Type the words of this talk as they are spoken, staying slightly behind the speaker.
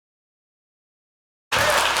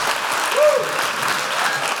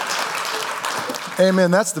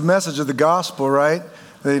Amen. That's the message of the gospel, right?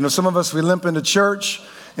 Some of us, we limp into church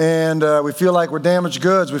and we feel like we're damaged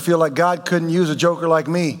goods. We feel like God couldn't use a joker like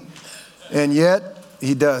me. And yet,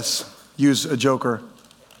 he does use a joker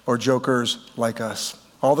or jokers like us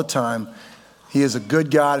all the time. He is a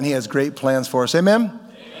good God and he has great plans for us. Amen?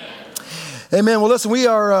 Amen. Amen. Well, listen, we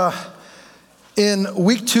are in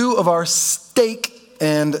week 2 of our Steak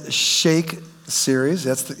and Shake series.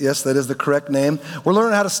 Yes, that is the correct name. We're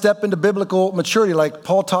learning how to step into biblical maturity like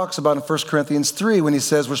Paul talks about in 1 Corinthians 3 when he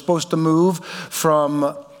says we're supposed to move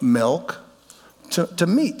from milk to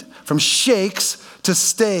meat, from shakes to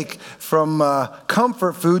steak, from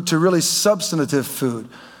comfort food to really substantive food,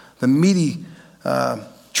 the meaty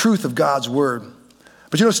truth of God's word.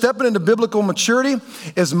 But stepping into biblical maturity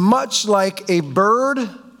is much like a bird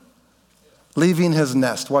leaving his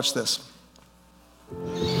nest. Watch this.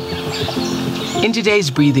 In today's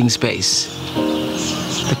breathing space,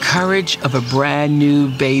 the courage of a brand new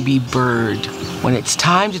baby bird when it's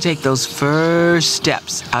time to take those first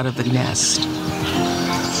steps out of the nest.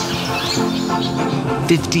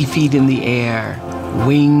 50 feet in the air,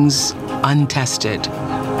 wings untested.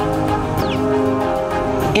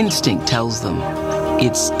 Instinct tells them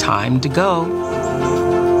it's time to go.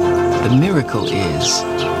 The miracle is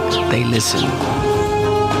they listen.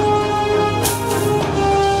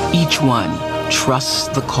 Each one trusts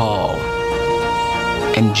the call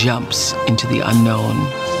and jumps into the unknown.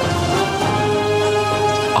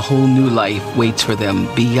 A whole new life waits for them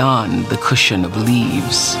beyond the cushion of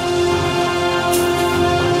leaves.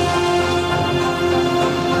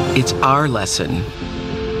 It's our lesson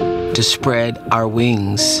to spread our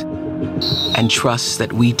wings and trust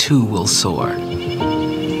that we too will soar.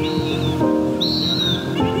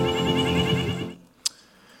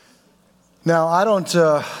 Now, I don't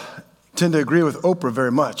tend to agree with Oprah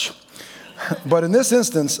very much, but in this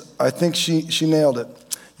instance, I think she nailed it.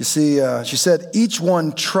 You see, she said, each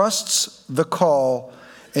one trusts the call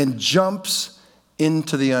and jumps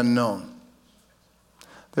into the unknown.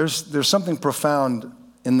 There's something profound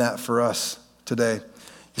in that for us today.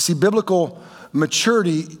 You see, biblical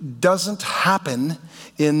maturity doesn't happen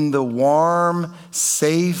in the warm,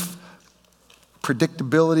 safe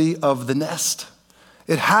predictability of the nest.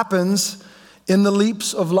 It happens in the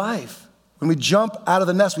leaps of life. When we jump out of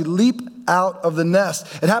the nest, we leap out of the nest.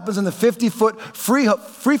 It happens in the 50-foot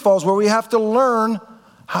free falls where we have to learn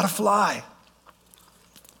how to fly.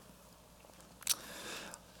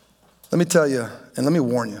 Let me tell you, and let me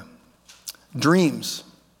warn you, dreams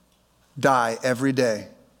die every day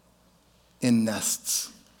in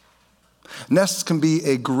nests. Nests can be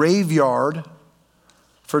a graveyard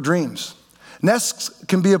for dreams. Nests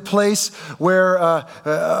can be a place where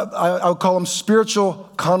I would call them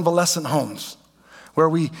spiritual convalescent homes, where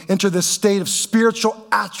we enter this state of spiritual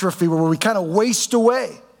atrophy, where we kind of waste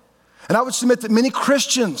away. And I would submit that many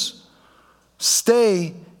Christians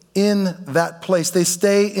stay in that place. They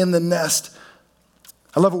stay in the nest.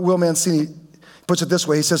 I love what Will Mancini puts it this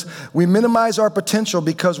way. He says, we minimize our potential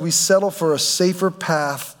because we settle for a safer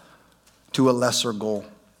path to a lesser goal.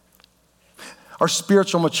 Our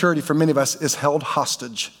spiritual maturity for many of us is held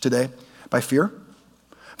hostage today by fear.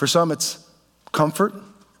 For some, it's comfort.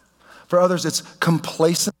 For others, it's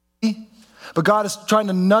complacency. But God is trying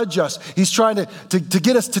to nudge us. He's trying to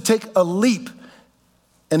get us to take a leap.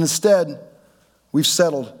 And instead, we've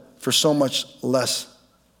settled for so much less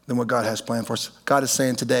than what God has planned for us. God is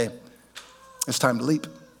saying today, it's time to leap.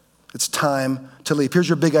 It's time to leap. Here's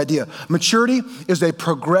your big idea. Maturity is a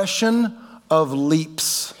progression of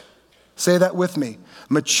leaps. Say that with me.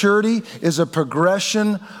 Maturity is a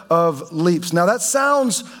progression of leaps. Now that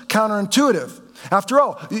sounds counterintuitive. After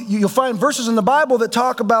all, you'll find verses in the Bible that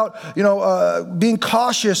talk about, being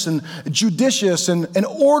cautious and judicious and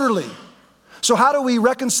orderly. So how do we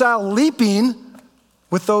reconcile leaping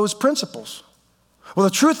with those principles? Well,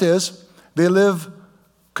 the truth is they live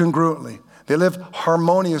congruently. They live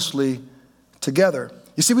harmoniously together.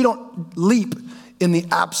 You see, we don't leap in the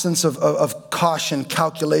absence of caution,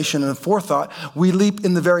 calculation, and forethought. We leap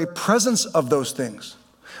in the very presence of those things,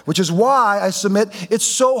 which is why I submit it's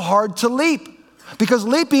so hard to leap, because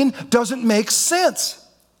leaping doesn't make sense.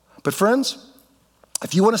 But friends,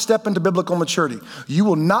 if you want to step into biblical maturity, you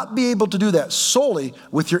will not be able to do that solely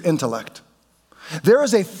with your intellect. There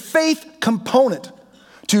is a faith component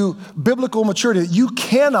to biblical maturity that you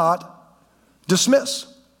cannot dismiss.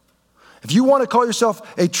 If you want to call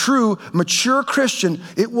yourself a true, mature Christian,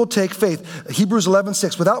 it will take faith. Hebrews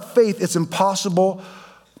 11:6, without faith, it's impossible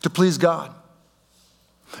to please God.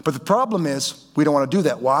 But the problem is, we don't want to do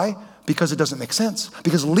that. Why? Because it doesn't make sense.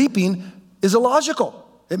 Because leaping is illogical.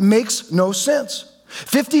 It makes no sense.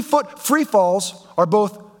 50-foot free falls are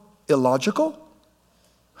both illogical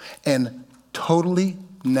and totally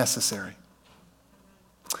necessary.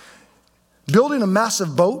 Building a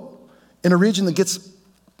massive boat in a region that gets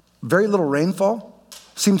very little rainfall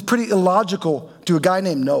seems pretty illogical to a guy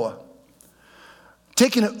named Noah.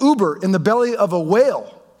 Taking an Uber in the belly of a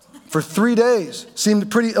whale for 3 days seemed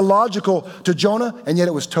pretty illogical to Jonah, and yet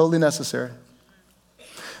it was totally necessary.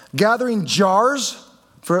 Gathering jars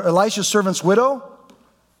for Elisha's servant's widow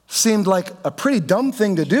seemed like a pretty dumb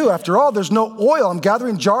thing to do. After all, there's no oil. I'm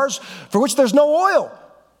gathering jars for which there's no oil.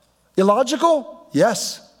 Illogical?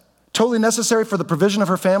 Yes. Totally necessary for the provision of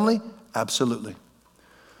her family? Absolutely.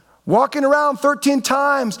 Walking around 13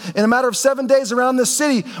 times in a matter of 7 days around this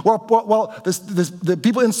city while the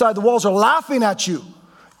people inside the walls are laughing at you.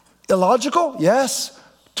 Illogical? Yes.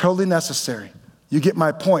 Totally necessary. You get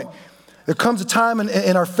my point. There comes a time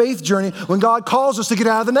in our faith journey when God calls us to get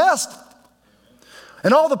out of the nest.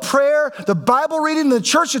 And all the prayer, the Bible reading, and the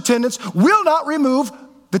church attendance will not remove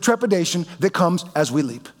the trepidation that comes as we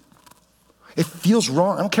leap. It feels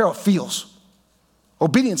wrong. I don't care how it feels.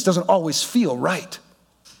 Obedience doesn't always feel right.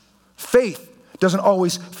 Faith doesn't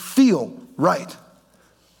always feel right.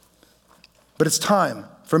 But it's time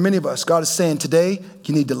for many of us. God is saying today,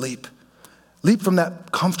 you need to leap. Leap from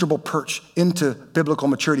that comfortable perch into biblical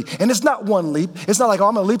maturity. And it's not one leap. It's not like, oh,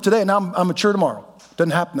 I'm going to leap today and now I'm mature tomorrow. It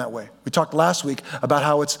doesn't happen that way. We talked last week about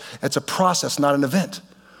how it's a process, not an event.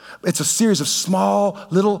 It's a series of small,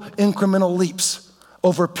 little incremental leaps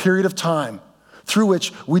over a period of time through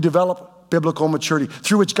which we develop biblical maturity,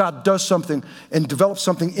 through which God does something and develops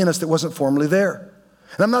something in us that wasn't formerly there.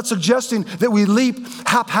 And I'm not suggesting that we leap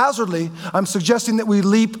haphazardly. I'm suggesting that we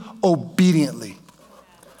leap obediently.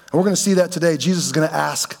 And we're going to see that today. Jesus is going to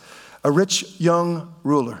ask a rich young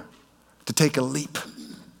ruler to take a leap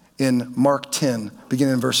in Mark 10,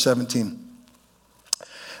 beginning in verse 17.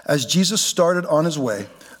 As Jesus started on his way,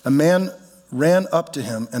 a man ran up to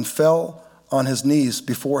him and fell on his knees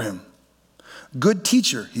before him. "Good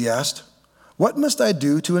teacher," he asked, "what must I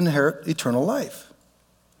do to inherit eternal life?"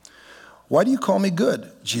 "Why do you call me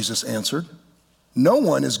good?" Jesus answered. "No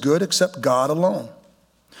one is good except God alone.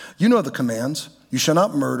 You know the commands. You shall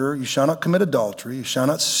not murder. You shall not commit adultery. You shall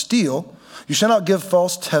not steal. You shall not give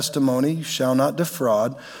false testimony. You shall not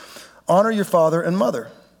defraud. Honor your father and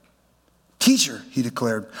mother." "Teacher," he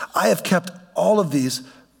declared, "I have kept all of these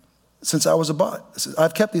since I was a boy.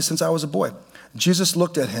 I've kept these since I was a boy." Jesus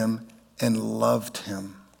looked at him and loved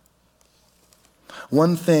him.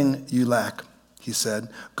 "One thing you lack," he said.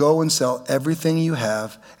 "Go and sell everything you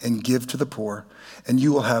have and give to the poor, and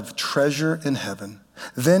you will have treasure in heaven.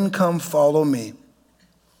 Then come follow me."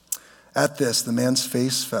 At this, the man's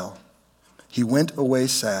face fell. He went away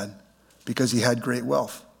sad because he had great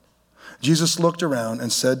wealth. Jesus looked around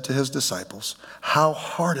and said to his disciples, "How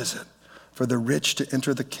hard is it for the rich to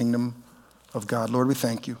enter the kingdom of God?" Lord, we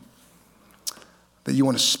thank you that you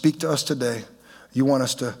want to speak to us today. You want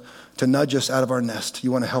us to nudge us out of our nest.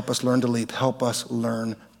 You want to help us learn to leap. Help us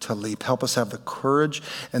learn to leap. Help us have the courage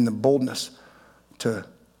and the boldness to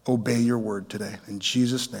obey your word today. In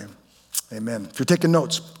Jesus' name, amen. If you're taking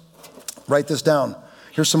notes, write this down.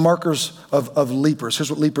 Here's some markers of leapers. Here's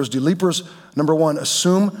what leapers do. Leapers, number one,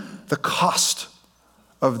 assume the cost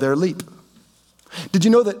of their leap. Did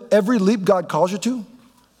you know that every leap God calls you to,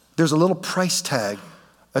 there's a little price tag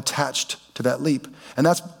attached to that leap? And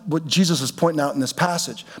that's what Jesus is pointing out in this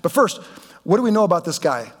passage. But first, what do we know about this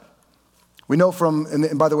guy? We know from,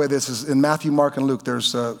 and by the way, this is in Matthew, Mark, and Luke.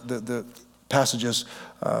 There's the passages,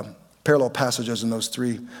 parallel passages in those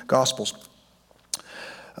three Gospels.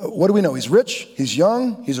 What do we know? He's rich, he's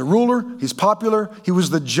young, he's a ruler, he's popular. He was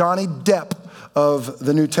the Johnny Depp of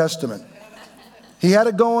the New Testament. He had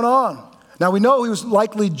it going on. Now we know he was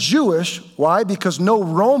likely Jewish. Why? Because no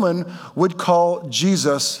Roman would call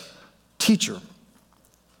Jesus teacher.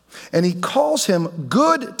 And he calls him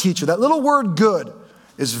good teacher. That little word good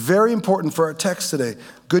is very important for our text today.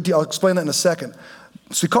 Good, I'll explain that in a second.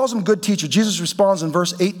 So he calls him good teacher. Jesus responds in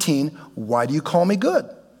verse 18, "Why do you call me good?"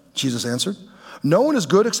 Jesus answered, "No one is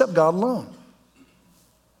good except God alone."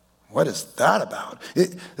 What is that about?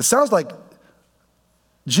 It sounds like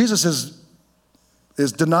Jesus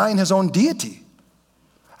is denying his own deity.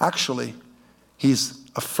 Actually, he's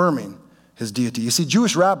affirming his deity. You see,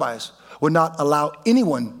 Jewish rabbis would not allow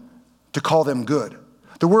anyone to call them good.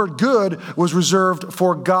 The word good was reserved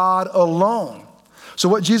for God alone. So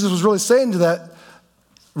what Jesus was really saying to that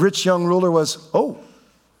rich young ruler was, "Oh,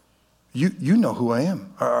 you know who I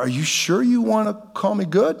am. Are you sure you want to call me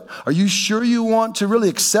good? Are you sure you want to really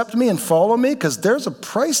accept me and follow me? Because there's a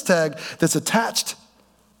price tag that's attached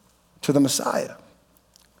to the Messiah."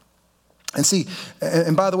 And see,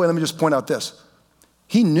 and by the way, let me just point out this.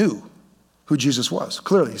 He knew who Jesus was.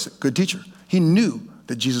 Clearly, he's a good teacher. He knew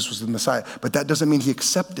that Jesus was the Messiah, but that doesn't mean he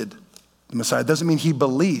accepted the Messiah. It doesn't mean he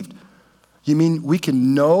believed. You mean we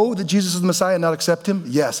can know that Jesus is the Messiah and not accept him?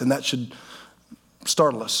 Yes, and that should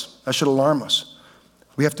startle us. That should alarm us.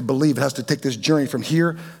 We have to believe. It has to take this journey from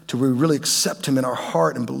here to where we really accept him in our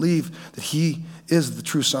heart and believe that he is the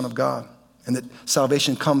true Son of God and that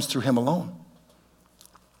salvation comes through him alone.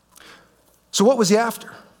 So what was he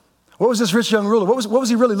after? What was this rich young ruler? What was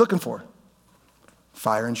he really looking for?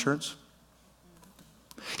 Fire insurance.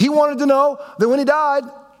 He wanted to know that when he died,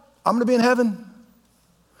 I'm going to be in heaven.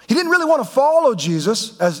 He didn't really want to follow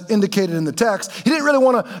Jesus, as indicated in the text. He didn't really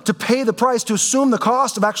want to pay the price, to assume the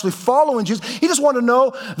cost of actually following Jesus. He just wanted to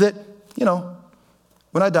know that,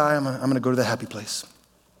 when I die, I'm going to go to the happy place.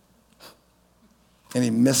 And he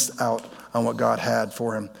missed out on what God had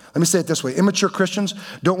for him. Let me say it this way. Immature Christians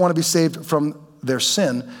don't want to be saved from their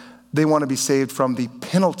sin. They want to be saved from the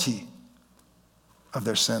penalty of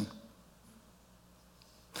their sin.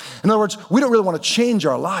 In other words, we don't really want to change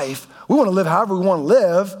our life. We want to live however we want to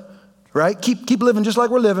live, right? Keep living just like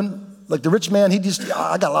we're living. Like the rich man,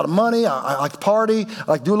 I got a lot of money. I like to party.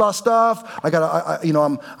 I like to do a lot of stuff. I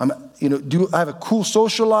have a cool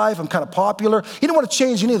social life. I'm kind of popular. He didn't want to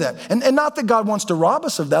change any of that. And not that God wants to rob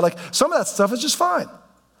us of that. Like some of that stuff is just fine.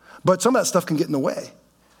 But some of that stuff can get in the way.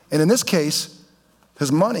 And in this case,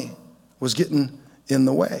 his money was getting in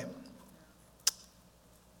the way.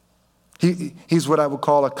 He's what I would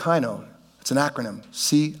call a kino. It's an acronym,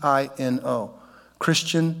 C-I-N-O,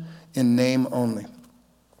 Christian in name only.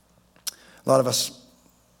 A lot of us,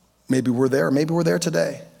 maybe we're there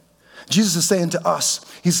today. Jesus is saying to us,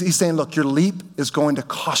 he's saying, look, your leap is going to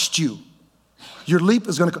cost you. Your leap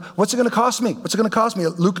is going to, what's it going to cost me? What's it going to cost me?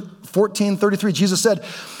 Luke 14:33, Jesus said,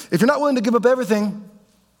 if you're not willing to give up everything,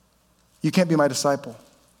 you can't be my disciple.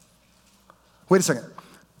 Wait a second.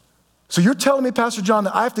 So you're telling me, Pastor John,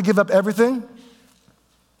 that I have to give up everything?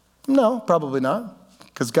 No, probably not,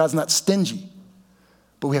 because God's not stingy.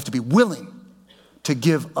 But we have to be willing to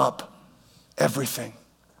give up everything.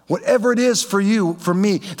 Whatever it is for you, for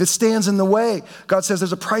me, that stands in the way. God says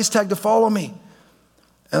there's a price tag to follow me.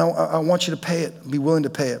 And I want you to pay it, be willing to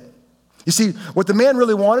pay it. You see, what the man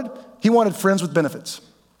really wanted, he wanted friends with benefits,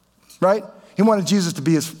 right? He wanted Jesus to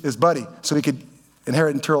be his buddy so he could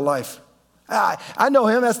inherit eternal life. I know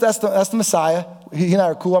him. That's the Messiah. He and I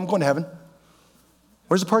are cool. I'm going to heaven.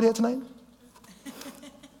 Where's the party at tonight?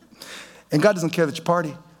 And God doesn't care that you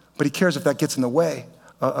party, but he cares if that gets in the way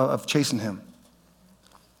of chasing him.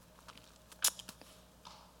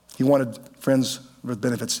 He wanted friends with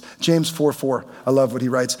benefits. James 4:4, I love what he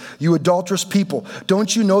writes. You adulterous people,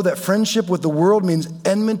 don't you know that friendship with the world means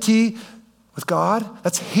enmity with God?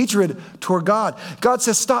 That's hatred toward God. God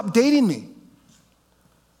says, stop dating me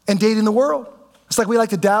and dating the world. It's like we like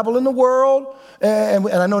to dabble in the world. And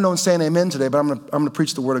I know no one's saying amen today, but I'm going to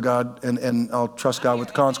preach the word of God and I'll trust God with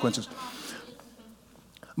the consequences.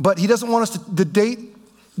 But he doesn't want us to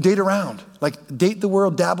date around, like date the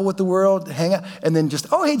world, dabble with the world, hang out, and then just,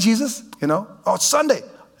 oh, hey, Jesus, oh, it's Sunday.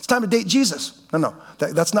 It's time to date Jesus. No,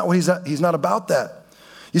 that's not what he's not about that.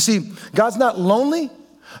 You see, God's not lonely.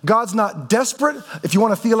 God's not desperate. If you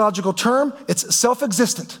want a theological term, it's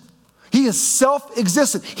self-existent. He is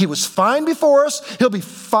self-existent. He was fine before us. He'll be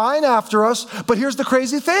fine after us. But here's the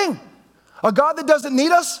crazy thing. A God that doesn't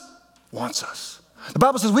need us wants us. The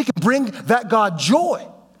Bible says we can bring that God joy.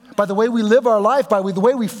 By the way we live our life, by the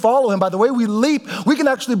way we follow him, by the way we leap, we can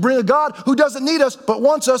actually bring a God who doesn't need us but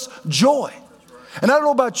wants us joy. And I don't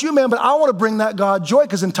know about you, man, but I want to bring that God joy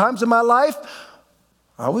because in times of my life,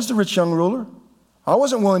 I was the rich young ruler. I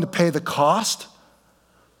wasn't willing to pay the cost.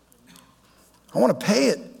 I want to pay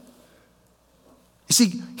it. You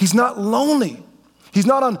see, he's not lonely. He's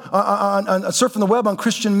not on surfing the web on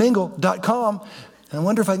christianmingle.com. And I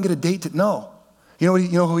wonder if I can get a date to, no. You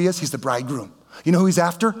know who he is? He's the bridegroom. You know who he's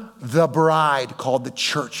after? The bride, called the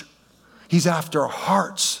church. He's after our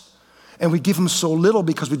hearts. And we give him so little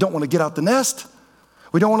because we don't want to get out the nest.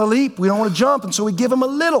 We don't want to leap. We don't want to jump. And so we give him a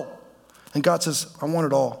little. And God says, I want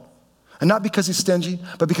it all. And not because he's stingy,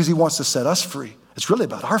 but because he wants to set us free. It's really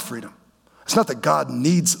about our freedom. It's not that God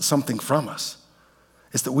needs something from us.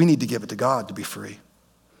 It's that we need to give it to God to be free.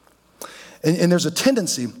 And there's a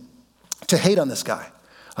tendency to hate on this guy.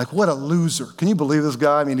 Like, what a loser. Can you believe this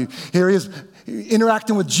guy? I mean, here he is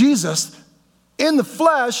interacting with Jesus in the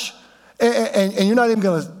flesh, and you're not even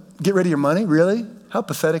going to get rid of your money? Really? How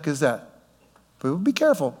pathetic is that? But be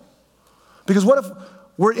careful. Because what if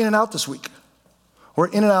we're in and out this week? We're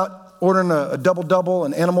in and out ordering a double-double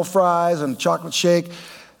and animal fries and chocolate shake,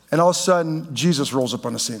 and all of a sudden, Jesus rolls up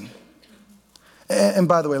on the scene. And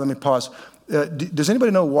by the way, let me pause. Does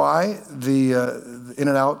anybody know why the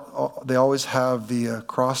In-N-Out, they always have the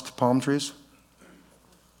crossed palm trees?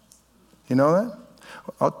 You know that?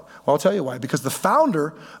 I'll tell you why. Because the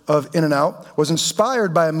founder of In-N-Out was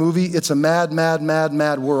inspired by a movie, It's a Mad, Mad, Mad,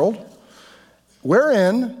 Mad World,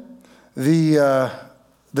 wherein there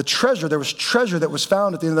was treasure that was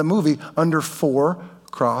found at the end of the movie under 4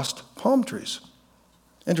 crossed palm trees.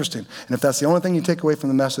 Interesting. And if that's the only thing you take away from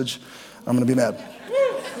the message, I'm going to be mad.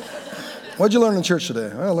 What'd you learn in church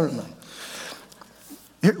today? I learned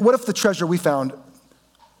that. What if the treasure we found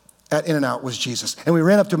at In-N-Out was Jesus? And we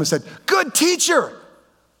ran up to him and said, "Good teacher."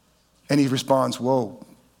 And he responds, "Whoa,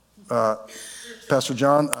 Pastor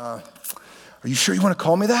John, are you sure you want to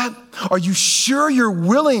call me that? Are you sure you're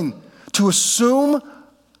willing to assume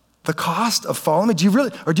the cost of following me? Do you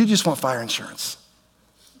really, or do you just want fire insurance?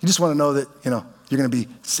 You just want to know that, you're going to be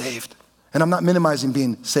saved." And I'm not minimizing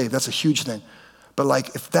being saved. That's a huge thing. But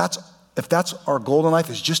like, if that's our goal in life,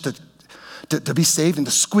 is just to be saved and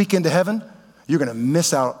to squeak into heaven, you're going to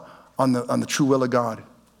miss out on the true will of God.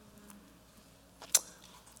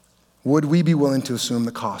 Would we be willing to assume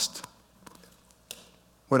the cost?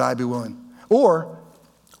 Would I be willing? Or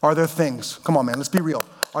are there things, come on man, let's be real.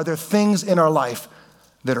 Are there things in our life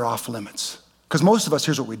that are off limits? Because most of us,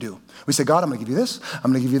 here's what we do. We say, "God, I'm going to give you this,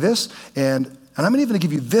 I'm going to give you this, and I'm even going to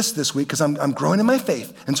give you this week because I'm growing in my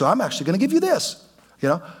faith. And so I'm actually going to give you this."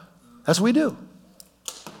 That's what we do.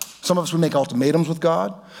 Some of us, we make ultimatums with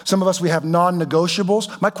God. Some of us, we have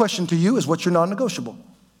non-negotiables. My question to you is, what's your non-negotiable?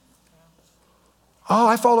 "Oh,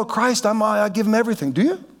 I follow Christ. I give him everything." Do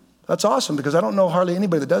you? That's awesome, because I don't know hardly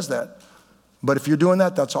anybody that does that. But if you're doing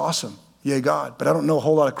that, that's awesome. Yay, God. But I don't know a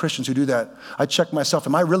whole lot of Christians who do that. I check myself.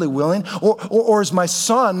 Am I really willing? Or is my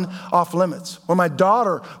son off limits? Or my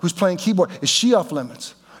daughter who's playing keyboard, is she off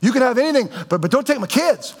limits? You can have anything, but don't take my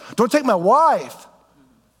kids. Don't take my wife.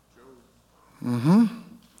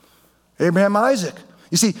 Abraham, Isaac.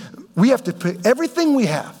 You see, we have to put everything we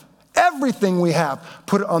have,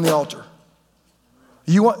 put it on the altar.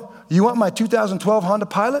 You want my 2012 Honda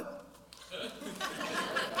Pilot?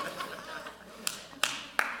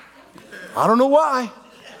 I don't know why.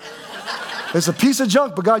 It's a piece of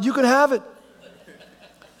junk, but God, you can have it.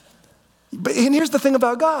 And here's the thing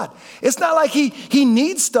about God. It's not like he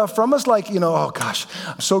needs stuff from us, like, "Oh gosh,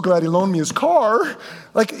 I'm so glad he loaned me his car."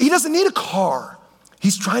 Like, he doesn't need a car.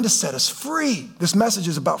 He's trying to set us free. This message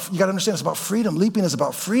is about, you got to understand, it's about freedom. Leaping is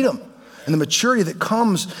about freedom and the maturity that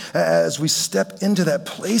comes as we step into that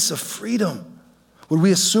place of freedom. Would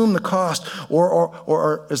we assume the cost,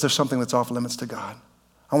 or is there something that's off limits to God?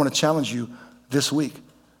 I want to challenge you this week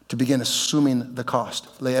to begin assuming the cost.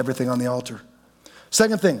 Lay everything on the altar.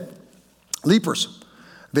 Second thing, leapers,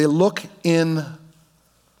 they look in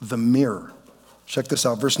the mirror. Check this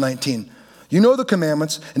out, verse 19. "You know the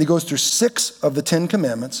commandments," and he goes through 6 of the 10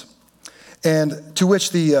 commandments, and to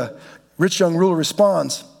which the rich young ruler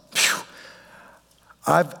responds, "Phew,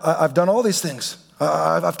 I've done all these things.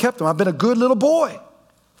 I've kept them. I've been a good little boy,"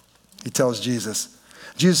 he tells Jesus.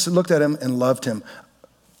 Jesus looked at him and loved him.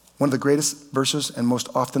 One of the greatest verses and most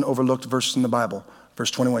often overlooked verses in the Bible.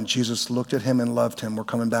 Verse 21, Jesus looked at him and loved him. We're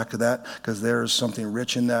coming back to that because there's something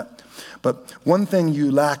rich in that. "But one thing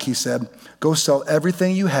you lack," he said, "go sell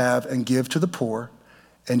everything you have and give to the poor,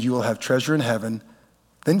 and you will have treasure in heaven.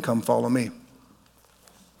 Then come follow me."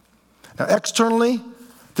 Now, externally,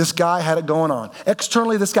 this guy had it going on.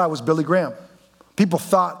 Externally, this guy was Billy Graham. People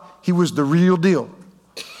thought he was the real deal,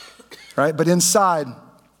 right? But inside,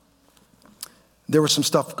 there was some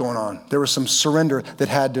stuff going on. There was some surrender that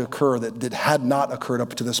had to occur that had not occurred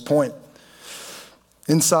up to this point.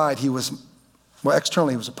 Inside,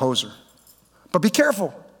 externally, he was a poser. But be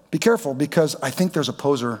careful, because I think there's a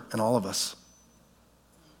poser in all of us.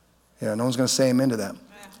 Yeah, no one's going to say amen to that.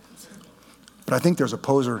 But I think there's a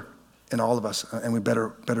poser in all of us, and we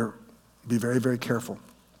better be very, very careful.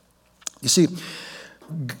 You see,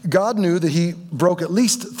 God knew that he broke at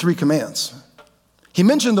least 3 commands. He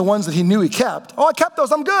mentioned the ones that he knew he kept. "Oh, I kept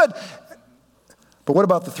those, I'm good." But what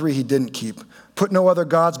about the 3 he didn't keep? "Put no other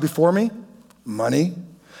gods before me." Money.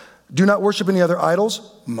 "Do not worship any other idols."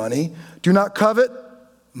 Money. "Do not covet."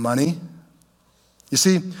 Money. You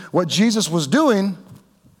see, what Jesus was doing,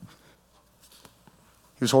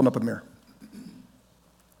 he was holding up a mirror.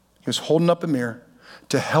 He was holding up a mirror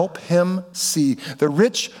to help him see, the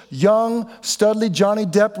rich, young, studly Johnny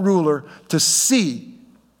Depp ruler, to see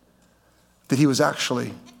that he was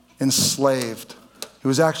actually enslaved. He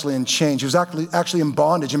was actually in chains. He was actually in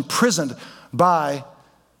bondage, imprisoned by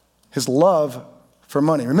his love for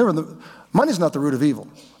money. Remember, money is not the root of evil.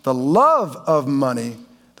 The love of money,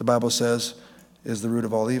 the Bible says, is the root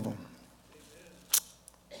of all evil.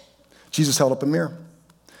 Jesus held up a mirror,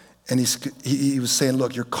 and he was saying,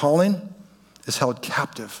 look, your calling is held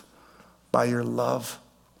captive by your love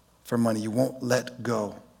for money. You won't let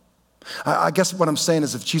go. I guess what I'm saying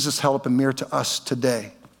is if Jesus held up a mirror to us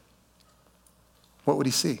today, what would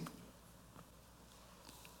he see?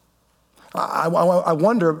 I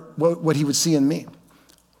wonder what he would see in me.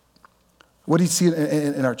 What he'd see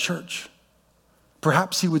in our church.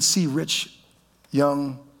 Perhaps he would see rich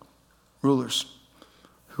young rulers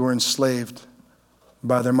who are enslaved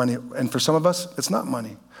by their money. And for some of us, it's not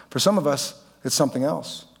money. For some of us, it's something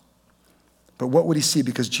else. But what would he see?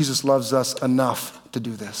 Because Jesus loves us enough to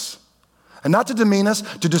do this. And not to demean us,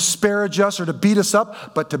 to disparage us, or to beat us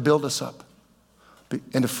up, but to build us up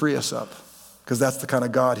and to free us up. Because that's the kind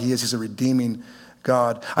of God he is. He's a redeeming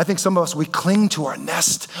God. I think some of us, we cling to our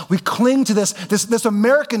nest. We cling to this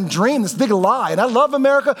American dream, this big lie. And I love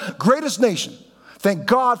America, greatest nation. Thank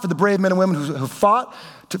God for the brave men and women who fought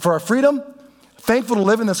for our freedom. Thankful to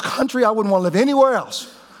live in this country. I wouldn't want to live anywhere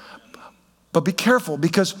else. But be careful,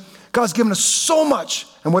 because God's given us so much.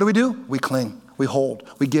 And what do? We cling, we hold,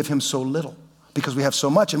 we give him so little because we have so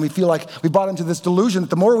much. And we feel like we bought into this delusion that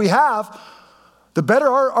the more we have, the better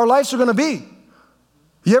our lives are going to be.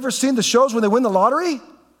 You ever seen the shows when they win the lottery?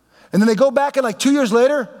 And then they go back and like 2 years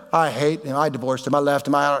later, I hate him, I divorced him, I left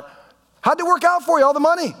him. How'd it work out for you, all the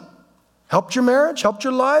money? Helped your marriage, helped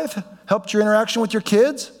your life, helped your interaction with your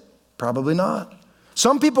kids? Probably not.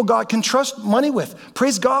 Some people God can trust money with.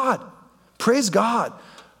 Praise God. Praise God.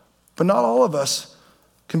 But not all of us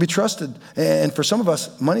can be trusted. And for some of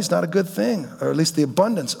us, money's not a good thing, or at least the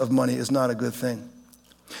abundance of money is not a good thing.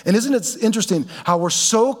 And isn't it interesting how we're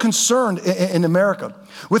so concerned in America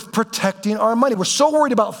with protecting our money? We're so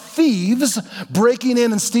worried about thieves breaking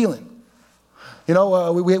in and stealing. You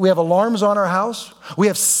know, we have alarms on our house. We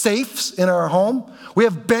have safes in our home. We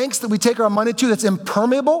have banks that we take our money to that's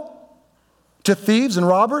impermeable to thieves and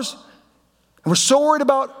robbers. And we're so worried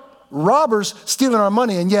about robbers stealing our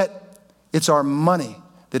money, and yet it's our money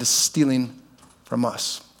that is stealing from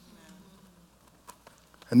us.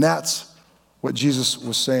 And that's what Jesus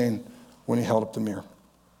was saying when he held up the mirror.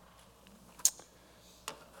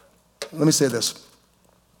 Let me say this.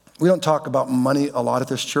 We don't talk about money a lot at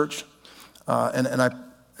this church, and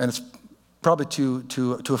it's probably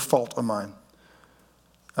to a fault of mine.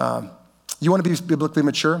 You want to be biblically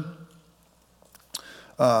mature?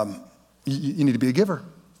 You need to be a giver.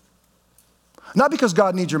 Not because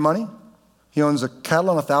God needs your money. He owns a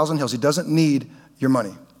cattle on 1,000 hills. He doesn't need your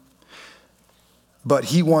money. But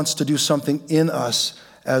he wants to do something in us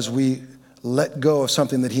as we let go of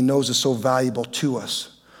something that he knows is so valuable to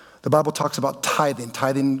us. The Bible talks about tithing.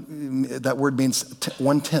 Tithing, that word means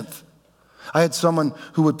 1/10. I had someone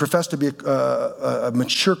who would profess to be a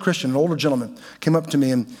mature Christian, an older gentleman, came up to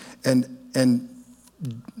me and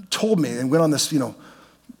told me, and went on this,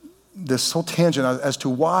 this whole tangent as to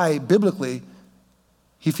why biblically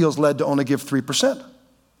he feels led to only give 3%.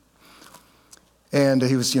 And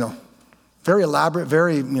he was, very elaborate,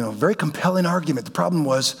 very compelling argument. The problem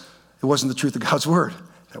was, it wasn't the truth of God's word.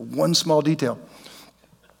 That one small detail.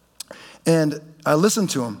 And I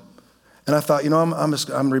listened to him, and I thought,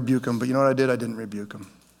 I'm rebuke him. But you know what I did? I didn't rebuke him.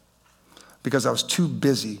 Because I was too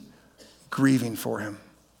busy grieving for him.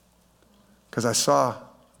 Because I saw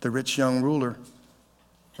the rich young ruler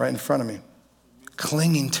right in front of me,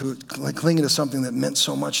 clinging to something that meant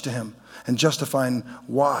so much to him, and justifying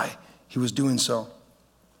why he was doing so.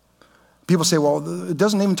 People say, well, it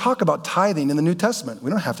doesn't even talk about tithing in the New Testament. We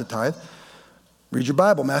don't have to tithe. Read your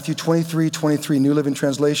Bible, Matthew 23:23, New Living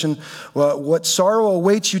Translation. Well, what sorrow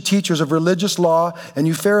awaits you, teachers of religious law, and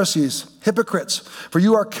you Pharisees, hypocrites, for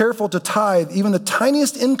you are careful to tithe even the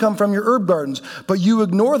tiniest income from your herb gardens, but you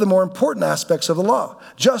ignore the more important aspects of the law,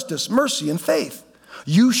 justice, mercy, and faith.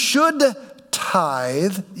 You should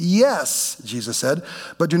tithe, yes, Jesus said,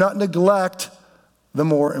 but do not neglect the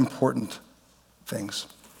more important things.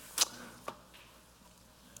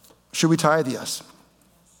 Should we tithe? Yes.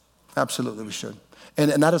 Absolutely we should.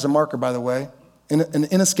 And that is a marker, by the way, an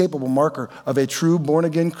inescapable marker of a true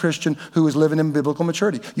born-again Christian who is living in biblical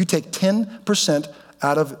maturity. You take 10%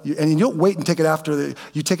 out of, and you don't wait and take it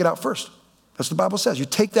you take it out first. That's what the Bible says. You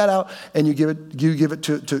take that out and you give it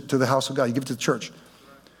to the house of God. You give it to the church.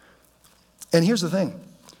 And here's the thing.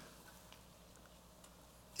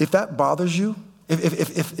 If that bothers you,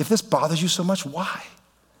 if this bothers you so much, why?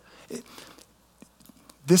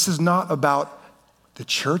 This is not about the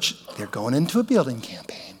church. They're going into a building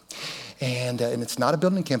campaign. And it's not a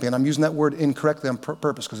building campaign. I'm using that word incorrectly on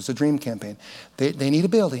purpose because it's a dream campaign. They need a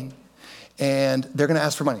building, and they're going to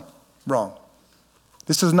ask for money. Wrong.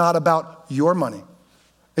 This is not about your money.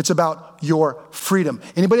 It's about your freedom.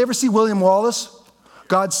 Anybody ever see William Wallace?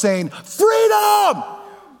 God's saying, freedom! I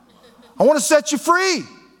want to set you free.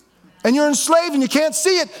 And you're enslaved and you can't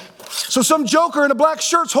see it. So some joker in a black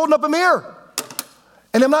shirt's holding up a mirror.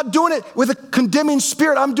 And I'm not doing it with a condemning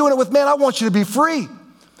spirit. I'm doing it with, man, I want you to be free.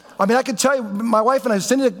 I mean, I can tell you, my wife and I,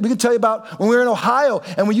 Cindy, we can tell you about when we were in Ohio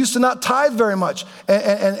and we used to not tithe very much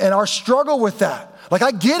and our struggle with that. Like, I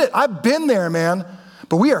get it. I've been there, man.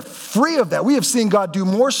 But we are free of that. We have seen God do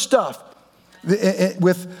more stuff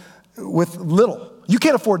with little. You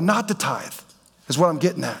can't afford not to tithe, is what I'm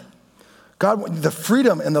getting at. God, the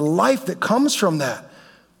freedom and the life that comes from that,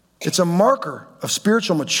 it's a marker of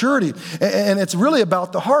spiritual maturity. And it's really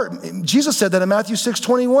about the heart. Jesus said that in Matthew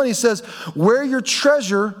 6:21. He says, where your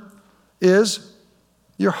treasure is,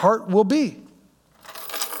 your heart will be.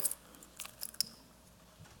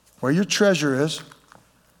 Where your treasure is,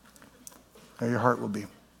 there your heart will be.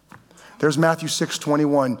 There's Matthew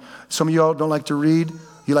 6:21. Some of y'all don't like to read.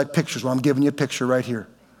 You like pictures. Well, I'm giving you a picture right here.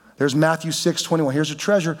 There's Matthew 6:21. Here's a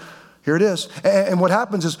treasure. Here it is. And what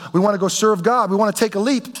happens is we want to go serve God. We want to take a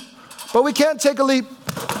leap. But we can't take a leap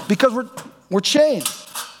because we're chained.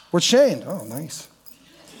 We're chained. Oh, nice.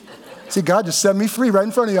 See, God just set me free right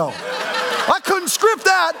in front of y'all. I couldn't script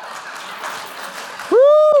that.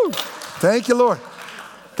 Woo! Thank you, Lord.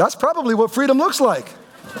 That's probably what freedom looks like.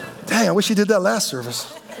 Dang, I wish he did that last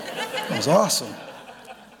service. That was awesome.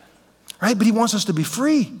 Right? But he wants us to be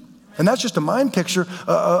free. And that's just a mind picture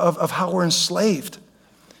of how we're enslaved.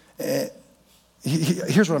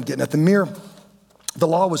 Here's what I'm getting at. The mirror, the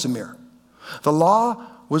law was a mirror. The law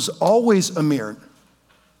was always a mirror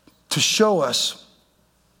to show us,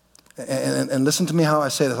 and listen to me how I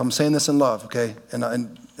say this. I'm saying this in love, okay? And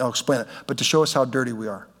I'll explain it. But to show us how dirty we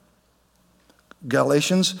are.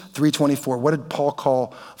 Galatians 3:24. What did Paul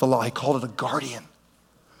call the law? He called it a guardian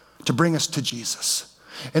to bring us to Jesus.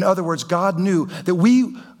 In other words, God knew that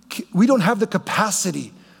we don't have the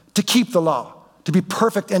capacity to keep the law, to be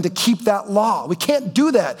perfect and to keep that law. We can't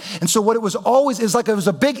do that. And so what it was always is like it was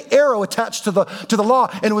a big arrow attached to the law,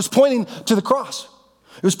 and it was pointing to the cross.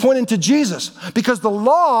 It was pointing to Jesus because the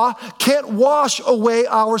law can't wash away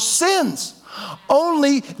our sins.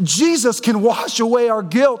 Only Jesus can wash away our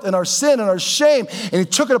guilt and our sin and our shame. And he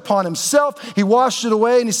took it upon himself. He washed it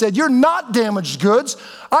away and he said, you're not damaged goods.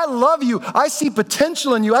 I love you. I see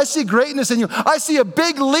potential in you. I see greatness in you. I see a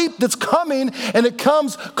big leap that's coming, and it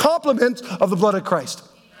comes complement of the blood of Christ.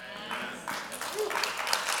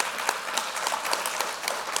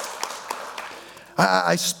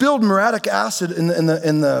 I spilled muriatic acid in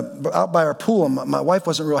the out by our pool, and my wife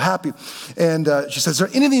wasn't real happy. And she said, is there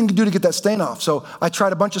anything you can do to get that stain off? So I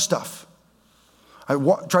tried a bunch of stuff. I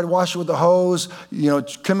tried to wash it with the hose,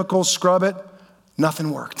 chemicals, scrub it.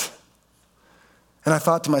 Nothing worked. And I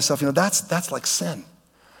thought to myself, that's like sin.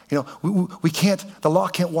 We can't, the law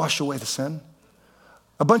can't wash away the sin.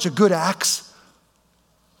 A bunch of good acts,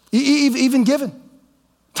 even giving,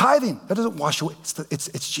 tithing, that doesn't wash away.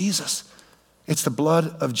 It's Jesus. It's the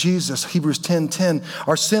blood of Jesus. Hebrews 10:10.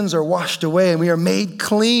 Our sins are washed away and we are made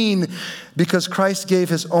clean because Christ gave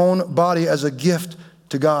his own body as a gift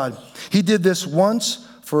to God. He did this once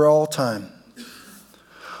for all time.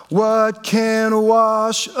 What can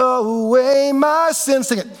wash away my sins?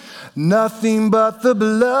 Sing it. Nothing but the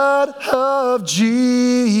blood of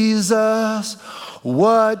Jesus.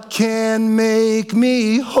 What can make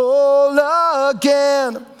me whole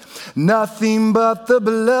again? Nothing but the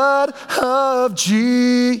blood of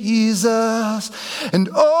Jesus. And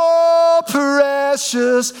oh,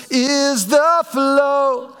 precious is the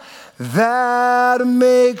flow that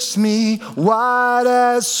makes me white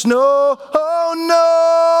as snow. Oh,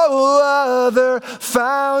 no other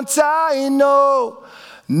fount I know.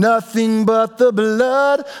 Nothing but the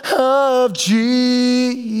blood of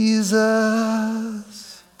Jesus.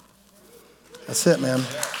 That's it, man.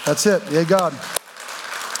 That's it. Yeah, God.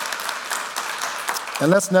 And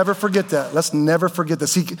let's never forget that. Let's never forget the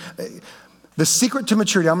secret to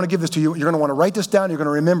maturity. I'm going to give this to you. You're going to want to write this down. You're going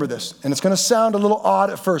to remember this. And it's going to sound a little odd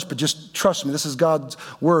at first, but just trust me. This is God's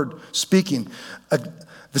word speaking.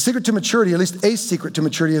 The secret to maturity, at least a secret to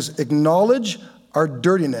maturity, is acknowledge our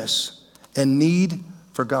dirtiness and need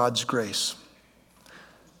for God's grace.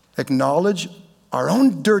 Acknowledge our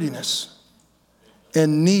own dirtiness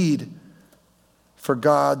and need for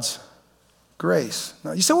God's grace.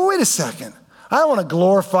 Now, you say, well, wait a second. I don't want to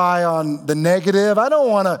glorify on the negative. I don't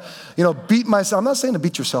want to, beat myself. I'm not saying to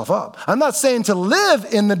beat yourself up. I'm not saying to live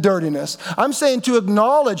in the dirtiness. I'm saying to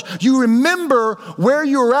acknowledge. You remember where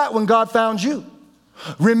you were at when God found you.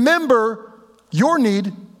 Remember your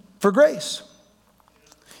need for grace.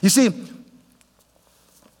 You see,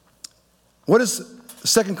 what does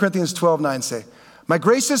 2 Corinthians 12:9 say, my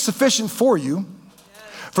grace is sufficient for you,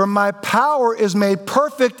 for my power is made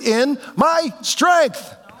perfect in my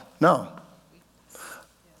strength. No.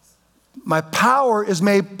 My power is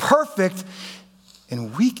made perfect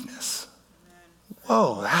in weakness.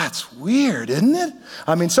 Whoa, that's weird, isn't it?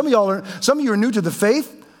 I mean, some of you are new to the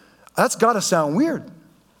faith. That's got to sound weird.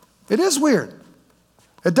 It is weird.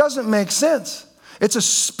 It doesn't make sense. It's a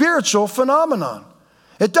spiritual phenomenon.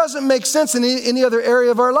 It doesn't make sense in any other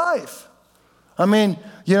area of our life. I mean,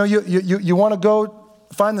 you want to go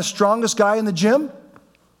find the strongest guy in the gym?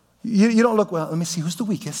 You don't look, well, let me see who's the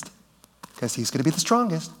weakest, because he's going to be the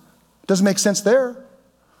strongest. Doesn't make sense there.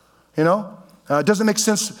 It doesn't make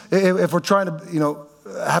sense if we're trying to,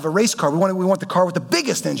 have a race car. We want the car with the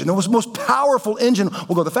biggest engine. The most powerful engine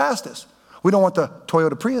will go the fastest. We don't want the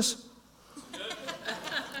Toyota Prius.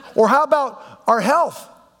 Or how about our health?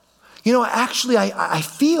 Actually, I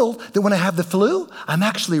feel that when I have the flu, I'm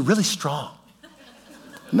actually really strong.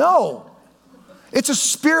 No. It's a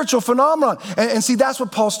spiritual phenomenon. And see, that's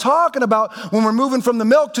what Paul's talking about when we're moving from the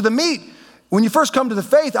milk to the meat. When you first come to the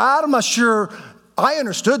faith, I'm not sure I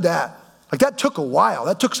understood that. Like, that took a while.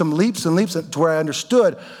 That took some leaps and leaps to where I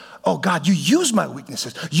understood, oh, God, you use my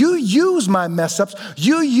weaknesses. You use my mess ups.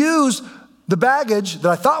 You use the baggage that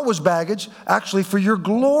I thought was baggage actually for your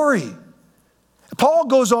glory. Paul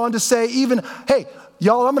goes on to say even, hey,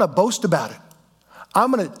 y'all, I'm going to boast about it.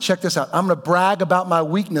 I'm going to, check this out, I'm going to brag about my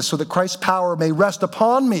weakness so that Christ's power may rest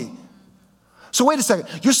upon me. So wait a second.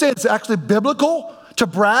 You're saying it's actually biblical to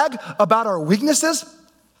brag about our weaknesses?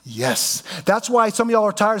 Yes. That's why some of y'all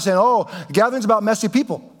are tired of saying, oh, gatherings about messy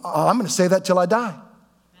people. I'm going to say that till I die.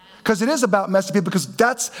 Because it is about messy people, because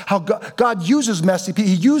that's how God uses messy people.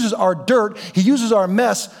 He uses our dirt. He uses our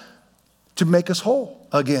mess to make us whole.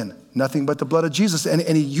 Again, nothing but the blood of Jesus. And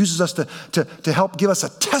he uses us to help give us a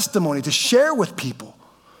testimony, to share with people.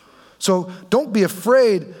 So don't be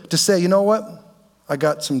afraid to say, you know what? I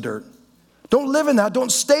got some dirt. Don't live in that.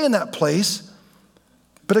 Don't stay in that place.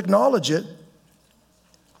 But acknowledge it,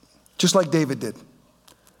 just like David did.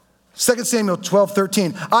 2 Samuel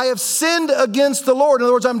 12:13. I have sinned against the Lord. In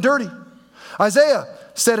other words, I'm dirty. Isaiah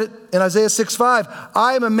said it in Isaiah 6:5.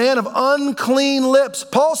 I am a man of unclean lips.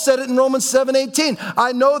 Paul said it in Romans 7:18.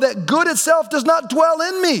 I know that good itself does not dwell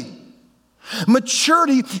in me.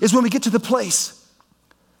 Maturity is when we get to the place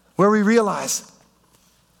where we realize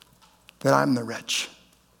that I'm the wretch.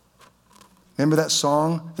 Remember that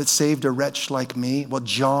song that saved a wretch like me? Well,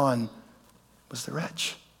 John was the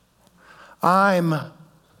wretch. I'm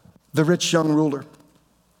the rich young ruler.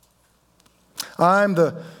 I'm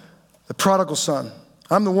the prodigal son.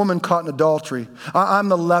 I'm the woman caught in adultery. I'm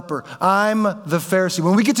the leper. I'm the Pharisee.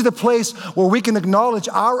 When we get to the place where we can acknowledge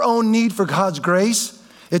our own need for God's grace,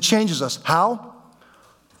 it changes us. How?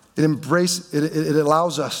 It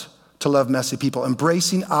allows us to love messy people.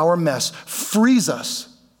 Embracing our mess frees us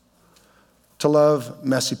to love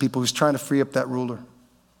messy people. Who's trying to free up that ruler,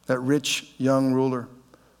 that rich young ruler.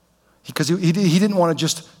 Because he didn't want to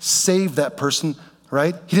just save that person,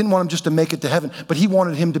 right? He didn't want him just to make it to heaven, but he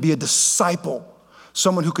wanted him to be a disciple,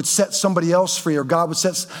 someone who could set somebody else free, or God would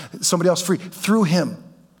set somebody else free through him.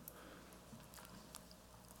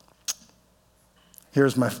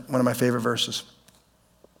 Here's one of my favorite verses.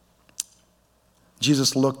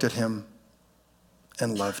 Jesus looked at him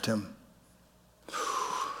and loved him.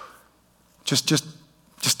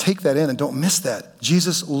 Just take that in and don't miss that.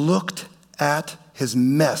 Jesus looked at his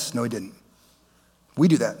mess. No, he didn't. We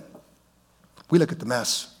do that. We look at the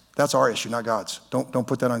mess. That's our issue, not God's. Don't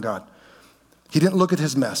put that on God. He didn't look at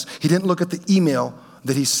his mess. He didn't look at the email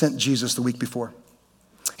that he sent Jesus the week before.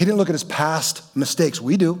 He didn't look at his past mistakes.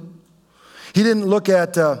 We do. He didn't look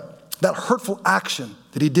at that hurtful action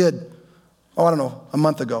that he did, a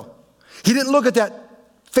month ago. He didn't look at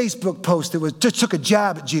that Facebook post that just took a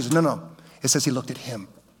jab at Jesus. No. It says he looked at him.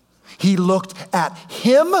 He looked at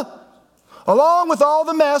him. Along with all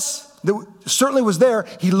the mess that certainly was there,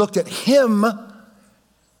 he looked at him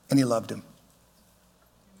and he loved him.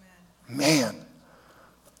 Man,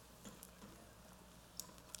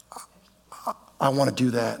 I want to do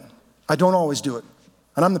that. I don't always do it.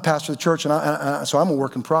 And I'm the pastor of the church, and so I'm a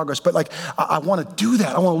work in progress. But I want to do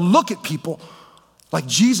that. I want to look at people like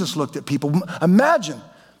Jesus looked at people. Imagine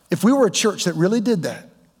if we were a church that really did that.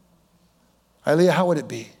 Ilea, how would it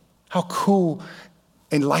be? How cool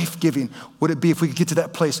and life-giving would it be if we could get to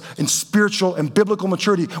that place in spiritual and biblical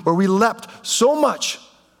maturity where we leapt so much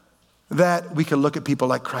that we could look at people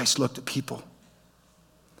like Christ looked at people.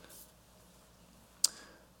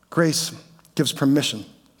 Grace gives permission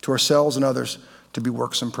to ourselves and others to be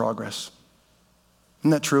works in progress.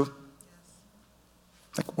 Isn't that true?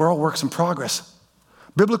 Like, we're all works in progress.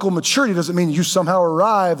 Biblical maturity doesn't mean you somehow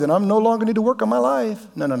arrived and I'm no longer need to work on my life.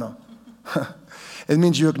 No. It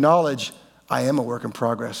means you acknowledge I am a work in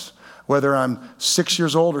progress. Whether I'm 6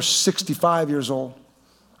 years old or 65 years old,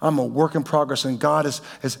 I'm a work in progress, and God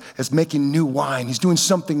is making new wine. He's doing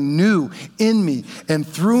something new in me and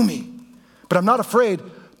through me. But I'm not afraid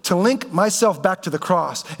to link myself back to the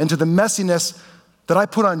cross and to the messiness that I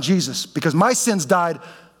put on Jesus, because my sins died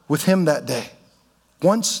with him that day.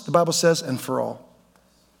 Once, the Bible says, and for all.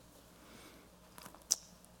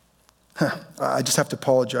 I just have to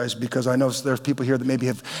apologize, because I know there's people here that maybe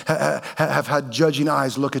have had judging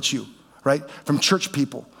eyes look at you, right? From church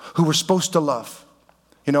people who we're supposed to love.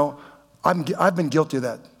 You know, I've been guilty of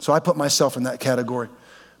that, so I put myself in that category.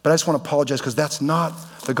 But I just want to apologize, because that's not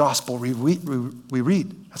the gospel we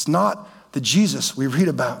read. That's not the Jesus we read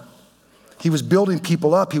about. He was building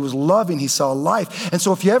people up. He was loving. He saw life. And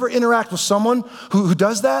so if you ever interact with someone who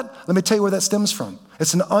does that, let me tell you where that stems from.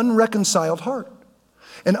 It's an unreconciled heart.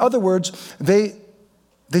 In other words, they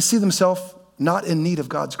see themselves not in need of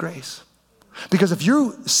God's grace. Because if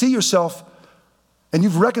you see yourself and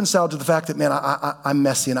you've reconciled to the fact that, man, I'm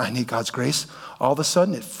messy and I need God's grace, all of a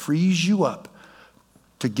sudden it frees you up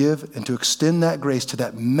to give and to extend that grace to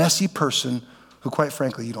that messy person who, quite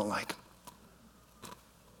frankly, you don't like.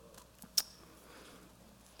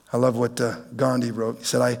 I love what Gandhi wrote. He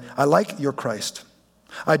said, I like your Christ.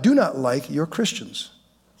 I do not like your Christians.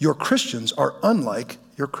 Your Christians are unlike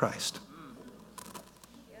your Christ.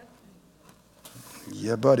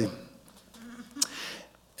 Yeah, buddy.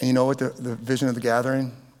 And you know what the vision of the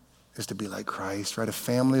gathering is? To be like Christ, right? A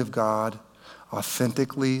family of God,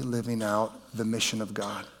 authentically living out the mission of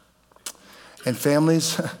God. And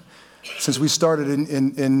families, since we started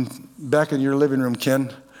in back in your living room,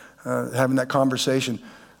 Ken, having that conversation,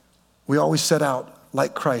 we always set out,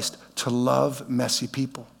 like Christ, to love messy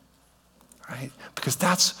people, right? Because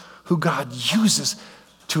that's who God uses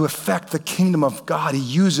to affect the kingdom of God. He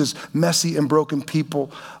uses messy and broken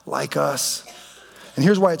people like us. And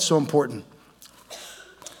here's why it's so important.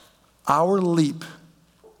 Our leap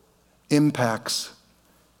impacts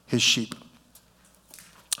his sheep.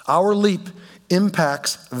 Our leap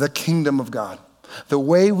impacts the kingdom of God. The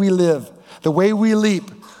way we live, the way we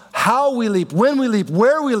leap, how we leap, when we leap,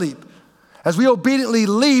 where we leap. As we obediently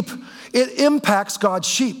leap, it impacts God's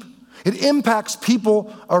sheep. It impacts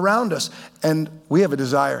people around us. And we have a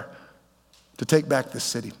desire to take back this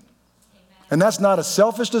city. And that's not a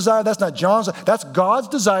selfish desire. That's not John's. That's God's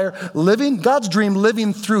desire, living, God's dream,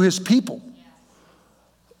 living through his people.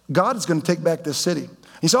 God is going to take back this city.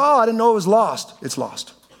 He said, I didn't know it was lost. It's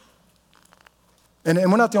lost. And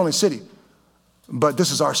we're not the only city, but this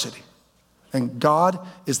is our city. And God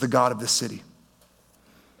is the God of this city.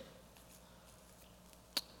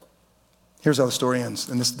 Here's how the story ends,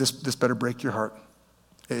 and this better break your heart.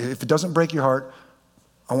 If it doesn't break your heart,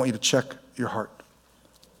 I want you to check your heart.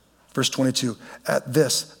 Verse 22, at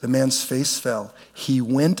this, the man's face fell. He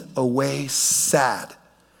went away sad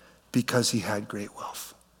because he had great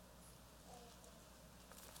wealth.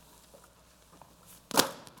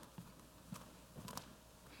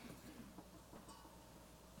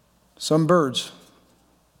 Some birds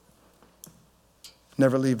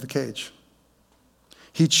never leave the cage.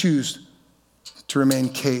 He chose to remain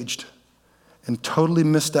caged and totally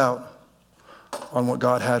missed out on what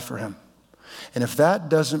God had for him. And if that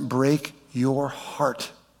doesn't break your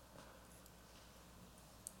heart,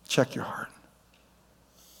 check your heart.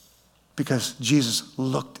 Because Jesus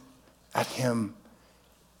looked at him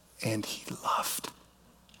and he loved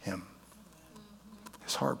him.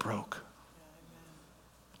 His heart broke.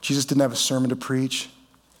 Jesus didn't have a sermon to preach.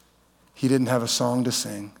 He didn't have a song to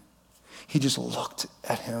sing. He just looked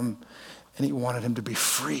at him and he wanted him to be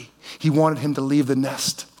free. He wanted him to leave the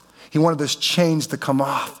nest. He wanted those chains to come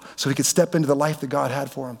off so he could step into the life that God had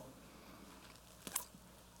for him.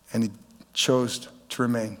 And he chose to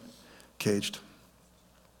remain caged.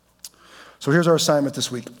 So here's our assignment this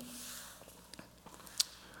week.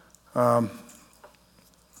 Come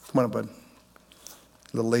on up, bud.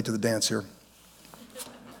 A little late to the dance here.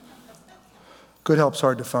 Good help's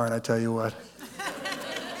hard to find, I tell you what.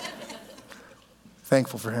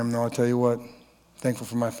 Thankful for him, though, I tell you what. Thankful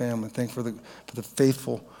for my family. Thankful for the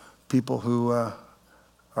faithful people who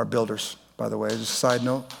are builders, by the way. Just a side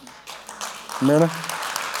note. Myrna?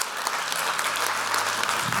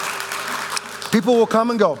 People will come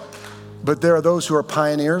and go, but there are those who are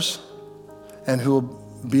pioneers and who will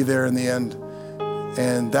be there in the end.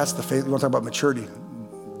 And that's the faith. You want to talk about maturity?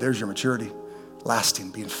 There's your maturity.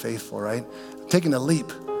 Lasting, being faithful, right? Taking a leap,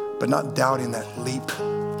 but not doubting that leap,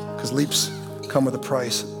 because leaps come with a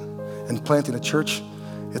price. And planting a church,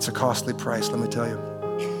 it's a costly price, let me tell you.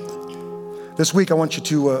 This week, I want you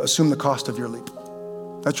to assume the cost of your leap.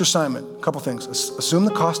 That's your assignment. A couple things. Assume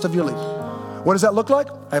the cost of your leap. What does that look like?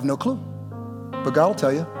 I have no clue. But God will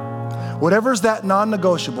tell you. Whatever's that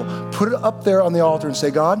non-negotiable, put it up there on the altar and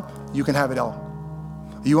say, God, you can have it all.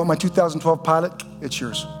 You want my 2012 Pilot? It's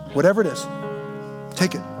yours. Whatever it is,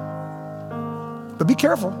 take it. But be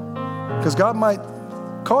careful, because God might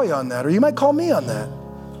call you on that, or you might call me on that.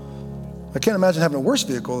 I can't imagine having a worse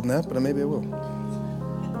vehicle than that, but maybe I will.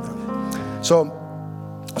 So,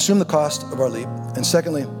 assume the cost of our leap. And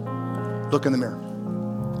secondly, look in the mirror.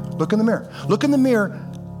 Look in the mirror. Look in the mirror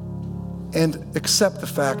and accept the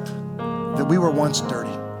fact that we were once dirty.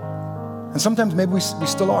 And sometimes maybe we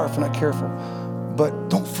still are if we're not careful. But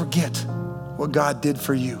don't forget what God did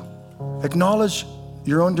for you. Acknowledge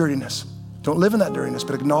your own dirtiness. Don't live in that dirtiness,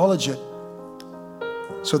 but acknowledge it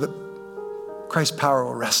so that Christ's power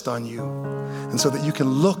will rest on you. And so that you can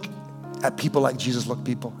look at people like Jesus looked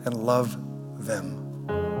people and love them.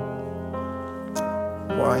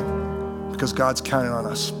 Why? Because God's counting on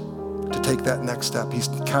us to take that next step. He's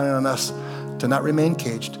counting on us to not remain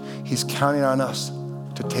caged. He's counting on us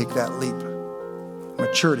to take that leap.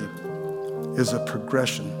 Maturity is a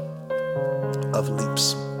progression of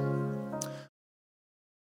leaps.